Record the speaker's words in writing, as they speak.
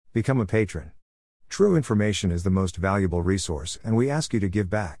Become a patron. True information is the most valuable resource, and we ask you to give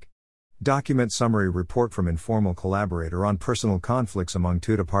back. Document summary report from Informal Collaborator on personal conflicts among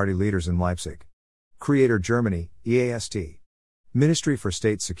Tuta party leaders in Leipzig. Creator Germany, EAST. Ministry for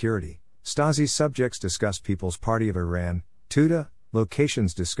State Security, Stasi subjects discussed People's Party of Iran, Tuta,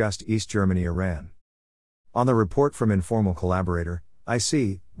 locations discussed East Germany, Iran. On the report from Informal Collaborator,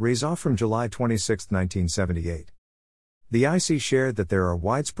 IC, Reza from July 26, 1978. The IC shared that there are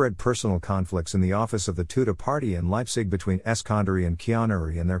widespread personal conflicts in the office of the Tuta party in Leipzig between Eskandari and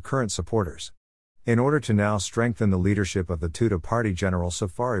Kianuri and their current supporters. In order to now strengthen the leadership of the Tuta party, General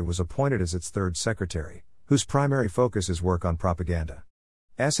Safari was appointed as its third secretary, whose primary focus is work on propaganda.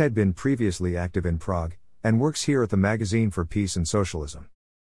 S had been previously active in Prague, and works here at the Magazine for Peace and Socialism.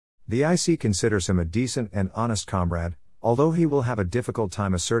 The IC considers him a decent and honest comrade, although he will have a difficult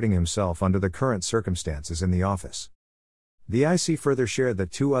time asserting himself under the current circumstances in the office. The IC further shared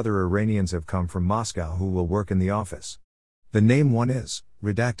that 2 other Iranians have come from Moscow who will work in the office. The name one is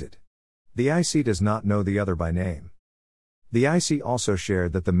redacted. The IC does not know the other by name. The IC also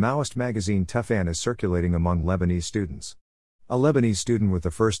shared that the Maoist magazine Tufan is circulating among Lebanese students. A Lebanese student with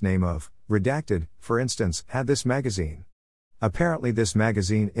the first name of redacted, for instance, had this magazine. Apparently this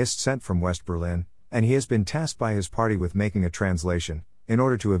magazine is sent from West Berlin, and he has been tasked by his party with making a translation, in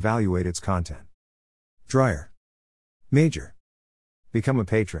order to evaluate its content. Dryer. Major. Become a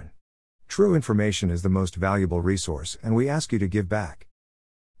patron. True information is the most valuable resource, and we ask you to give back.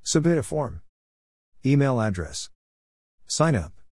 Submit a form. Email address. Sign up.